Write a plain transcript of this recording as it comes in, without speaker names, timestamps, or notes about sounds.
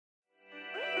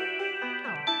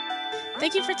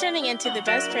Thank you for tuning in to the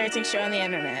best parenting show on the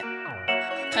internet,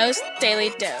 Post Daily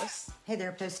Dose. Hey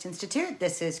there, Post Institute.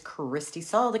 This is Christy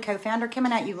Saul, the co-founder,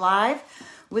 coming at you live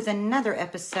with another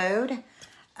episode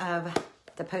of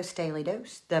the Post Daily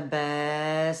Dose, the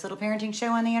best little parenting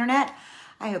show on the internet.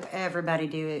 I hope everybody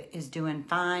is doing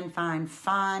fine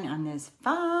on this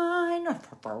fine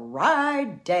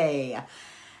Friday.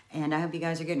 And I hope you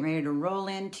guys are getting ready to roll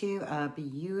into a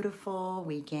beautiful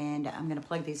weekend. I'm going to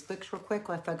plug these books real quick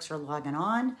while folks are logging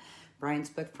on. Brian's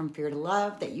book, From Fear to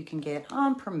Love, that you can get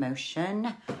on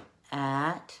promotion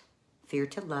at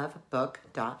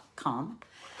feartolovebook.com.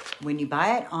 When you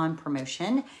buy it on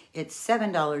promotion, it's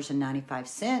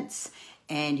 $7.95,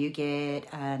 and you get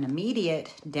an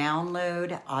immediate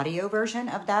download audio version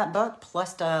of that book,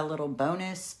 plus a little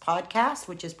bonus podcast,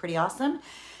 which is pretty awesome.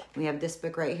 We have this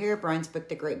book right here, Brian's book,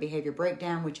 The Great Behavior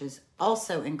Breakdown, which is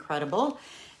also incredible.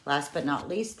 Last but not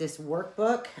least, this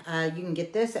workbook. You can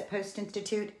get this at Post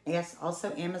Institute. Yes,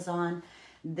 also Amazon.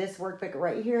 This workbook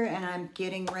right here, and I'm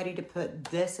getting ready to put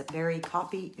this very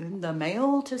copy in the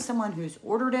mail to someone who's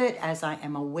ordered it, as I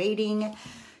am awaiting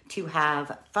to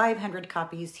have 500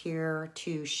 copies here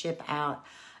to ship out.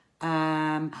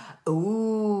 I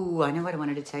know what I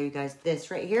wanted to tell you guys. This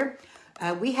right here.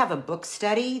 We have a book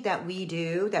study that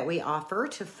we offer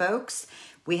to folks.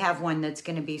 We have one that's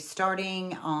going to be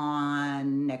starting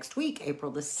on next week,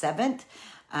 April the 7th.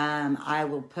 I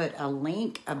will put a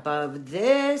link above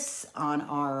this on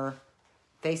our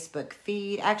Facebook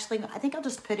feed. Actually, I think I'll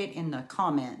just put it in the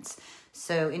comments.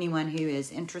 So anyone who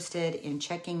is interested in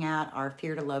checking out our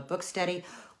Fear to Love book study,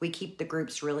 we keep the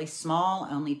groups really small,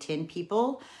 only 10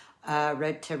 people.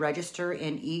 To register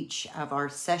in each of our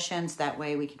sessions. That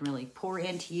way we can really pour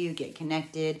into you, get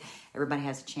connected. Everybody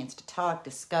has a chance to talk,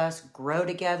 discuss, grow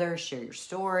together, share your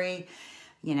story,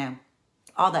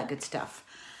 all that good stuff.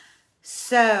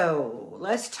 So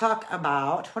let's talk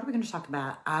about, what are we going to talk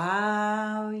about?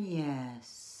 Oh,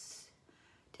 yes.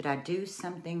 Did I do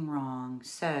something wrong?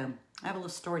 So I have a little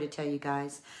story to tell you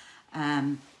guys.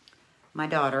 My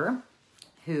daughter,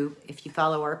 who, if you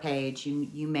follow our page,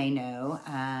 you may know,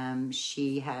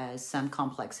 she has some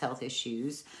complex health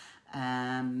issues.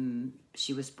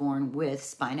 She was born with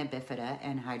spina bifida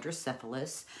and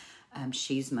hydrocephalus.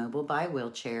 She's mobile by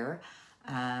wheelchair.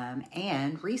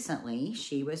 And recently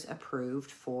she was approved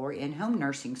for in-home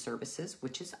nursing services,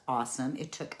 which is awesome.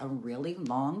 It took a really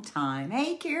long time.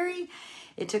 Hey, Carrie!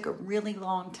 It took a really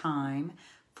long time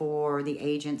for the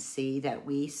agency that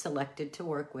we selected to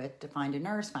work with to find a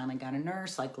nurse. Finally got a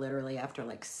nurse, literally after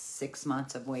 6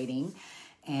 months of waiting.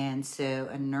 And so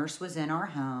a nurse was in our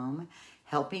home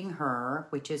helping her,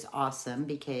 which is awesome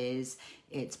because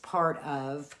it's part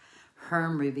of her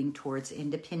moving towards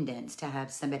independence to have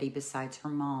somebody besides her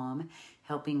mom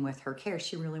helping with her care.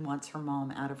 She really wants her mom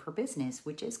out of her business,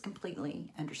 which is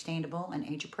completely understandable and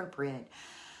age appropriate.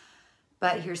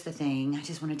 But here's the thing. I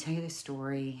just want to tell you the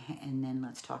story and then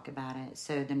let's talk about it.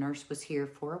 So the nurse was here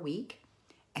for a week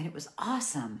and it was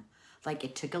awesome.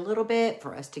 It took a little bit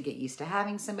for us to get used to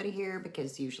having somebody here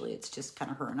because usually it's just kind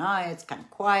of her and I. It's kind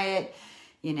of quiet,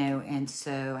 and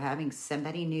so having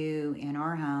somebody new in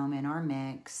our home, in our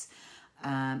mix,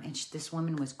 this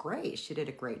woman was great. She did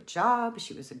a great job.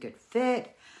 She was a good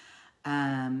fit.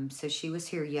 So she was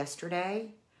here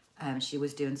yesterday. She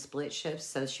was doing split shifts,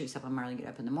 so she was up early, get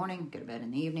up in the morning, go to bed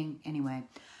in the evening. Anyway,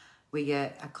 we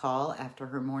get a call after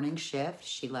her morning shift.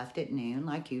 She left at noon,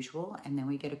 like usual, and then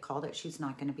we get a call that she's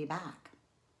not going to be back.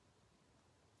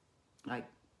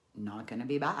 Not going to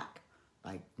be back.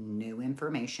 No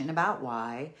information about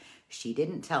why. She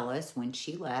didn't tell us when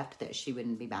she left that she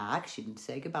wouldn't be back. She didn't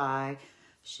say goodbye.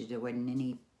 There wasn't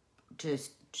any,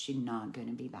 she's not going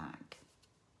to be back.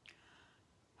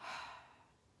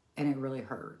 And it really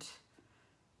hurt.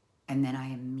 And then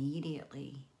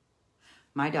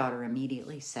my daughter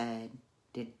immediately said,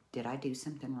 did I do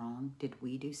something wrong? Did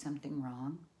we do something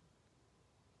wrong?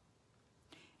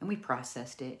 And we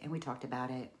processed it and we talked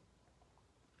about it.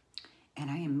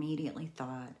 And I immediately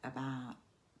thought about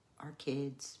our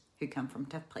kids who come from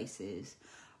tough places,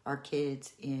 our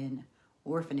kids in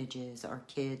orphanages, our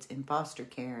kids in foster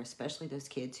care, especially those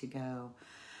kids who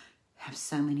have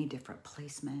so many different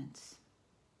placements.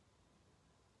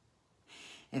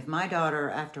 If my daughter,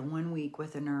 after 1 week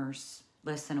with a nurse,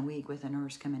 less than a week with a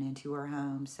nurse coming into her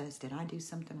home, says, did I do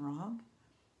something wrong?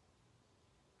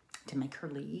 To make her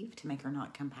leave, to make her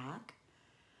not come back?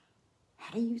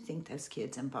 How do you think those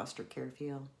kids in foster care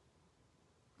feel?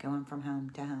 Going from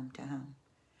home to home to home.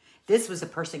 This was a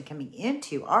person coming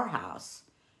into our house.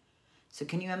 So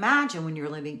can you imagine when you're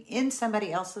living in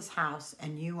somebody else's house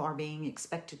and you are being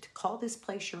expected to call this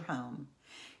place your home?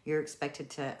 You're expected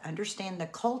to understand the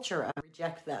culture of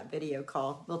reject that video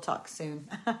call. We'll talk soon.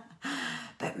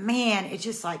 But man, it's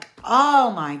just like,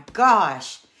 oh my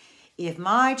gosh. If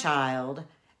my child,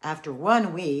 after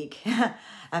 1 week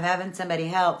of having somebody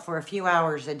help for a few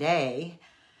hours a day,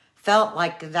 felt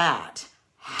like that,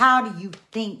 how do you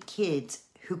think kids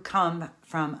who come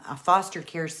from a foster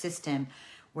care system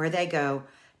where they go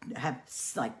have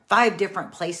like 5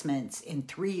 different placements in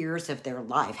 3 years of their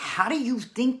life, how do you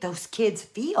think those kids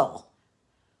feel?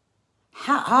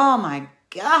 Oh my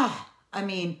God. I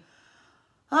mean,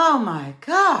 oh my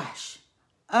gosh.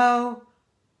 Oh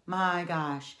my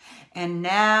gosh. And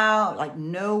now, like,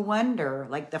 no wonder,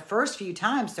 like the first few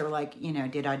times they're like, you know,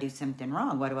 did I do something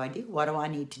wrong? What do I do? What do I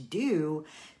need to do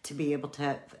to be able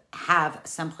to have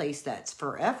someplace that's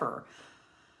forever?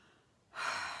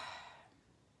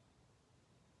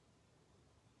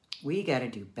 We got to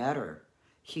do better.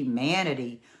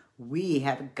 Humanity, we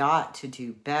have got to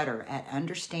do better at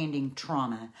understanding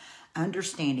trauma,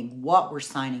 understanding what we're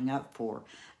signing up for,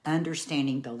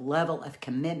 understanding the level of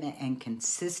commitment and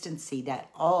consistency that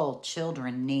all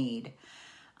children need.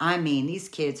 I mean, these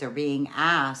kids are being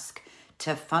asked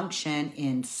to function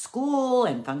in school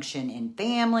and function in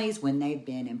families when they've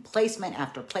been in placement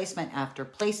after placement after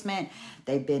placement.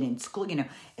 They've been in school, you know,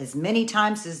 as many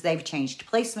times as they've changed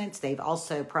placements. They've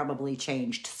also probably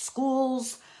changed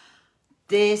schools.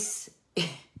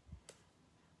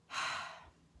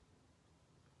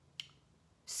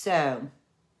 So,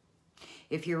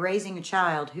 if you're raising a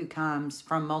child who comes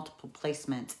from multiple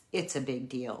placements, it's a big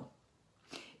deal.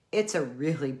 It's a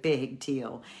really big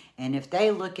deal. And if they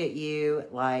look at you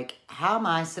like, how am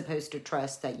I supposed to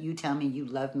trust that you tell me you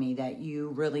love me, that you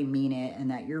really mean it, and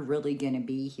that you're really going to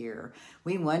be here?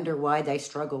 We wonder why they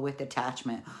struggle with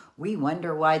attachment. We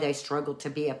wonder why they struggle to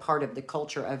be a part of the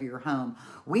culture of your home.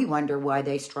 We wonder why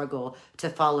they struggle to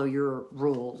follow your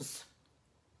rules.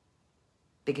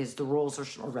 Because the rules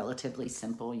are relatively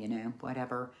simple, you know,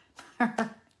 whatever.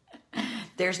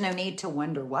 There's no need to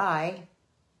wonder why.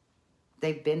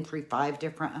 They've been through 5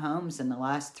 different homes in the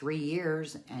last 3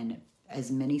 years and as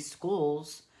many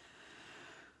schools.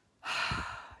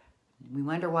 We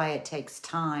wonder why it takes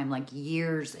time, like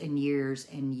years and years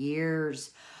and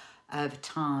years of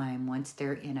time once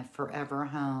they're in a forever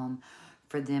home,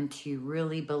 for them to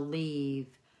really believe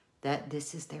that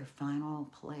this is their final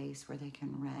place where they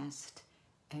can rest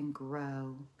and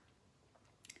grow.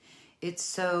 It's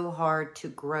so hard to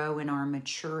grow in our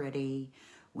maturity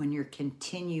when you're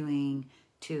continuing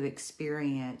to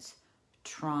experience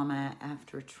trauma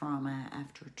after trauma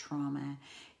after trauma.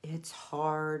 It's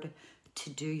hard to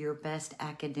do your best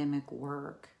academic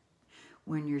work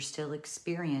when you're still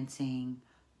experiencing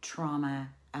trauma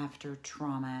after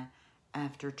trauma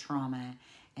after trauma.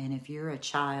 And if you're a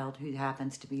child who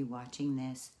happens to be watching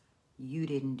this, you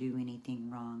didn't do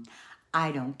anything wrong.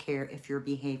 I don't care if your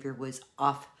behavior was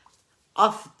off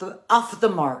the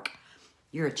mark.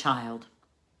 You're a child.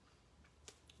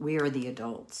 We are the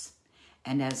adults.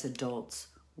 And as adults,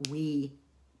 we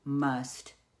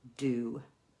must do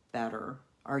better.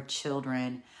 Our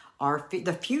children,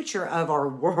 the future of our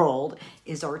world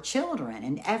is our children.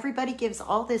 And everybody gives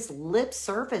all this lip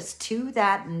service to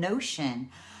that notion.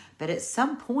 But at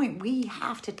some point, we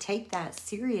have to take that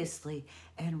seriously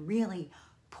and really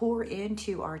pour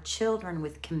into our children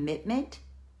with commitment,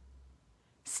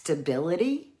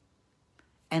 stability,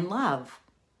 and love.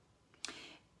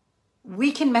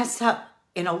 We can mess up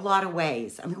in a lot of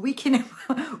ways. I mean,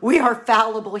 we are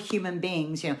fallible human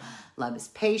beings. You know, love is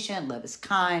patient, love is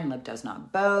kind, love does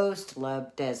not boast,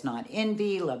 love does not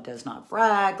envy, love does not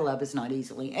brag, love is not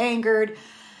easily angered,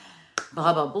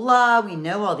 blah, blah, blah. We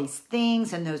know all these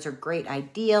things, and those are great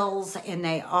ideals, and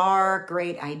they are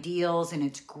great ideals, and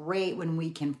it's great when we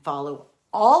can follow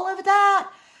all of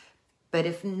that. But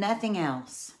if nothing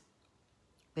else,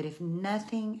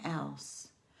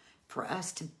 for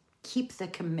us to keep the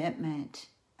commitment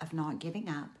of not giving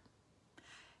up,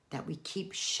 that we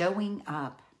keep showing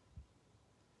up,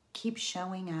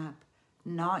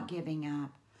 not giving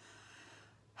up.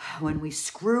 When we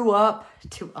screw up,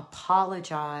 to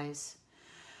apologize,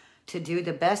 to do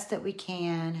the best that we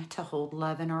can, to hold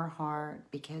love in our heart.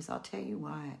 Because I'll tell you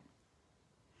what,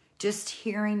 just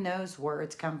hearing those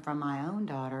words come from my own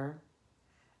daughter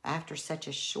after such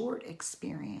a short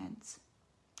experience,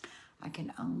 I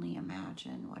can only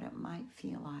imagine what it might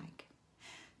feel like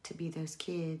to be those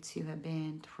kids who have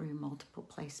been through multiple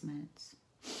placements,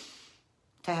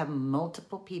 to have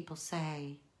multiple people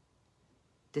say,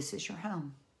 this is your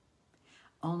home,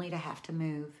 only to have to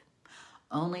move,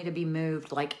 only to be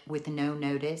moved like with no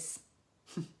notice,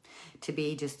 to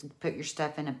be just put your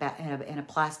stuff in a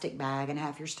plastic bag and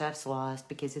half your stuff's lost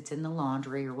because it's in the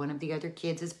laundry or one of the other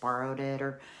kids has borrowed it,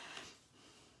 or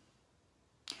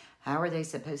how are they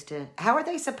supposed to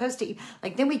eat?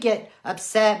 Like, then we get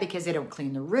upset because they don't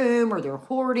clean the room or they're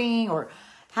hoarding, or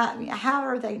how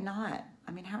are they not?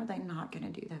 I mean, how are they not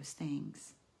going to do those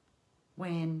things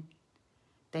when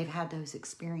they've had those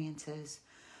experiences?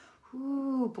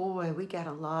 Ooh, boy, we got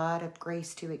a lot of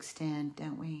grace to extend,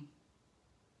 don't we?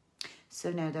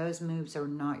 So no, those moves are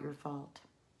not your fault.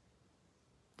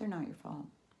 They're not your fault.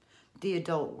 The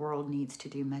adult world needs to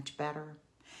do much better.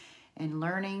 And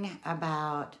learning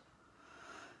about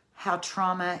how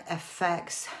trauma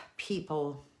affects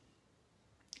people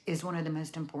is one of the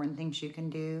most important things you can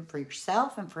do for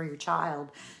yourself and for your child,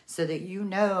 so that you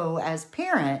know, as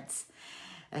parents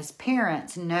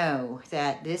know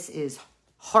that this is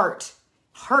heart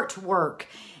work.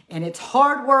 And it's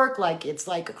hard work, it's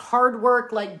like hard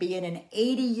work, like being an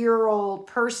 80-year-old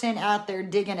person out there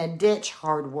digging a ditch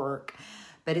hard work.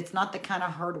 But it's not the kind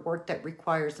of hard work that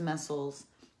requires muscles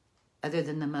other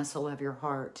than the muscle of your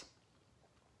heart.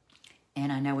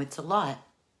 And I know it's a lot.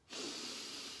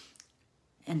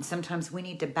 And sometimes we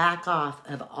need to back off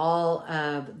of all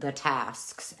of the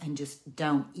tasks and just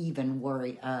don't even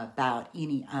worry about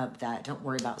any of that. Don't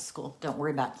worry about school. Don't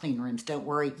worry about clean rooms. Don't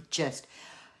worry. Just,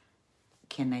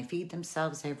 can they feed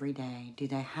themselves every day? Do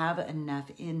they have enough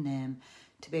in them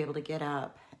to be able to get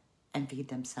up and feed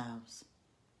themselves?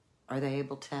 Are they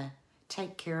able to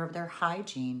take care of their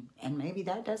hygiene? And maybe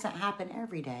that doesn't happen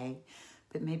every day,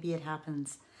 but maybe it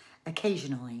happens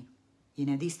occasionally. You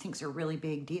know, these things are really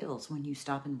big deals when you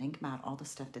stop and think about all the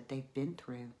stuff that they've been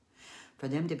through. For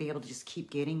them to be able to just keep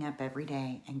getting up every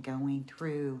day and going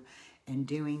through and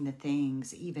doing the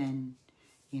things, even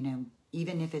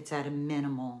if it's at a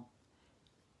minimal,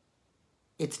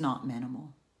 it's not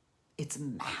minimal. It's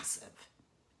massive.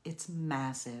 It's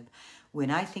massive. When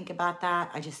I think about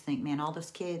that, I just think, man, all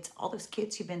those kids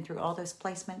who've been through all those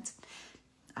placements,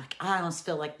 I almost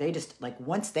feel like they just,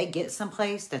 once they get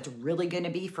someplace that's really going to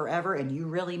be forever and you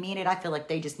really mean it, I feel like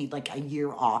they just need a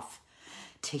year off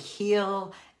to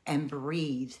heal and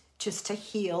breathe, just to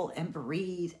heal and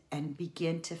breathe and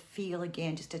begin to feel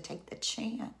again, just to take the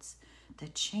chance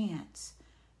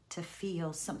to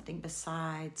feel something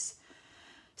besides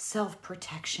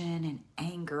self-protection and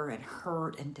anger and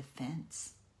hurt and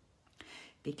defense.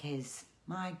 Because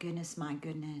my goodness,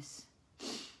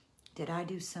 did I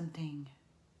do something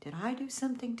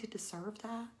to deserve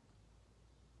that?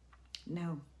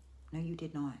 No, you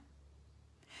did not.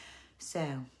 So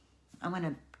I'm going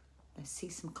to see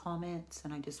some comments,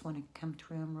 and I just want to come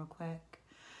through them real quick.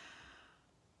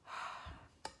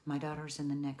 My daughter's in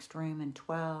the next room in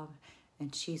 12,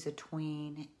 and she's a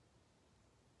tween.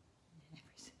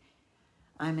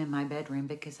 I'm in my bedroom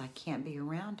because I can't be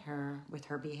around her with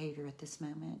her behavior at this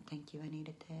moment. Thank you, I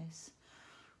needed this.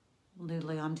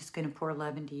 Lulu, I'm just going to pour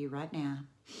love into you right now.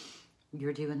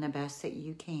 You're doing the best that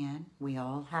you can. We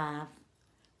all have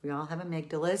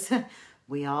amygdalas.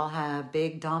 We all have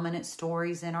big dominant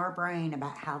stories in our brain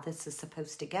about how this is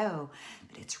supposed to go.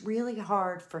 But it's really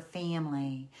hard for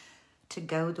family to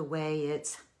go the way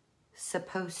it's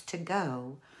supposed to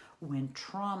go when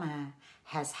trauma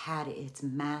has had its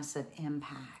massive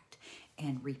impact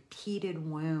and repeated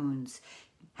wounds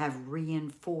have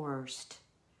reinforced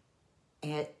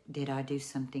it. Did I do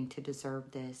something to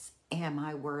deserve this? Am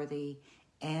I worthy?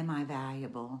 Am I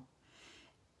valuable?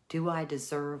 Do I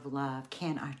deserve love?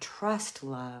 Can I trust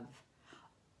love?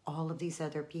 All of these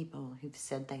other people who've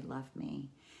said they love me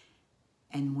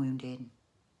and wounded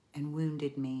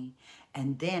me.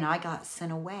 And then I got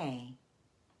sent away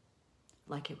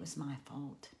like it was my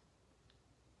fault.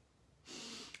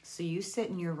 So you sit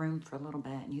in your room for a little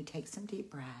bit and you take some deep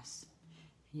breaths.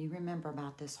 And you remember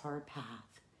about this hard path.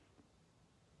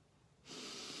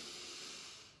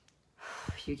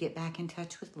 You get back in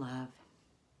touch with love.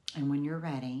 And when you're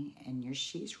ready and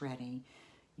she's ready,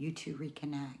 you two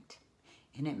reconnect.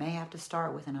 And it may have to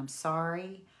start with an I'm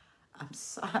sorry. I'm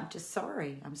just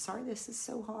sorry. I'm sorry this is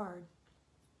so hard.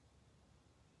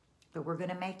 But we're going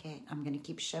to make it. I'm going to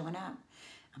keep showing up.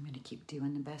 I'm going to keep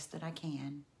doing the best that I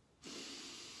can.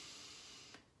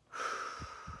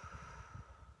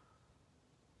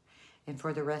 And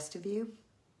for the rest of you,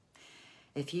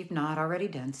 if you've not already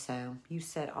done so, you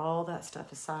set all that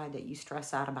stuff aside that you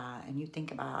stress out about, and you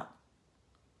think about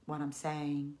what I'm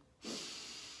saying,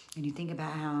 and you think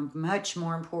about how much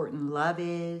more important love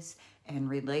is and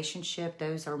relationship.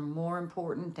 Those are more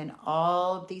important than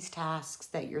all of these tasks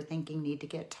that you're thinking need to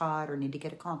get taught or need to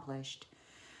get accomplished.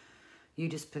 You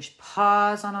just push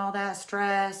pause on all that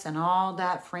stress and all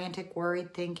that frantic,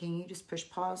 worried thinking. You just push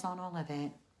pause on all of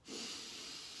it.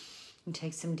 And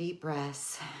take some deep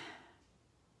breaths.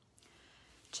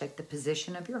 Check the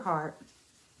position of your heart.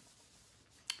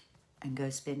 And go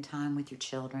spend time with your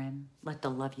children. Let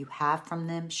the love you have from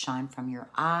them shine from your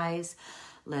eyes.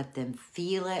 Let them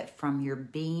feel it from your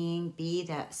being. Be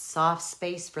that soft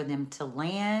space for them to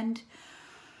land.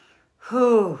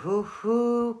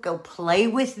 Go play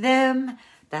with them.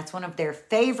 That's one of their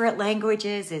favorite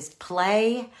languages is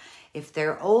play. If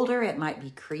they're older, it might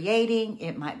be creating.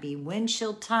 It might be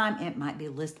windshield time. It might be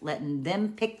letting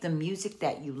them pick the music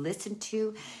that you listen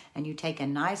to and you take a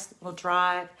nice little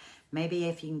drive. Maybe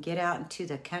if you can get out into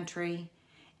the country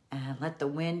and let the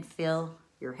wind fill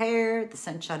your hair, the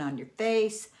sunshine on your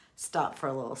face, stop for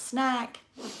a little snack.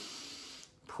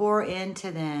 Pour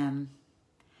into them.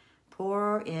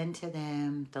 Pour into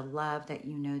them the love that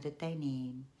you know that they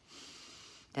need.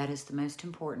 That is the most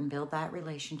important. Build that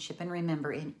relationship. And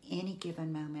remember, in any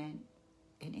given moment,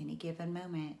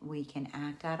 we can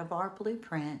act out of our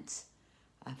blueprints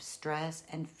of stress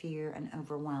and fear and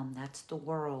overwhelm. That's the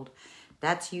world.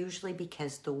 That's usually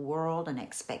because the world, an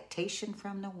expectation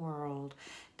from the world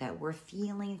that we're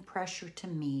feeling pressure to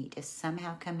meet is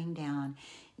somehow coming down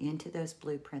into those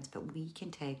blueprints. But we can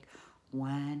take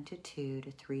 1 to 2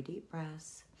 to 3 deep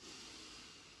breaths.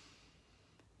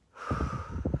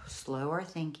 Slow our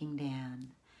thinking down.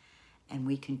 And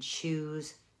we can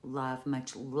choose love.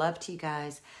 Much love to you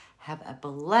guys. Have a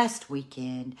blessed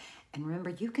weekend. And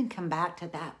remember, you can come back to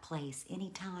that place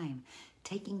anytime.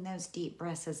 Taking those deep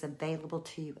breaths is available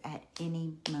to you at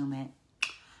any moment.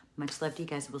 Much love to you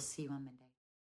guys. We'll see you on Monday.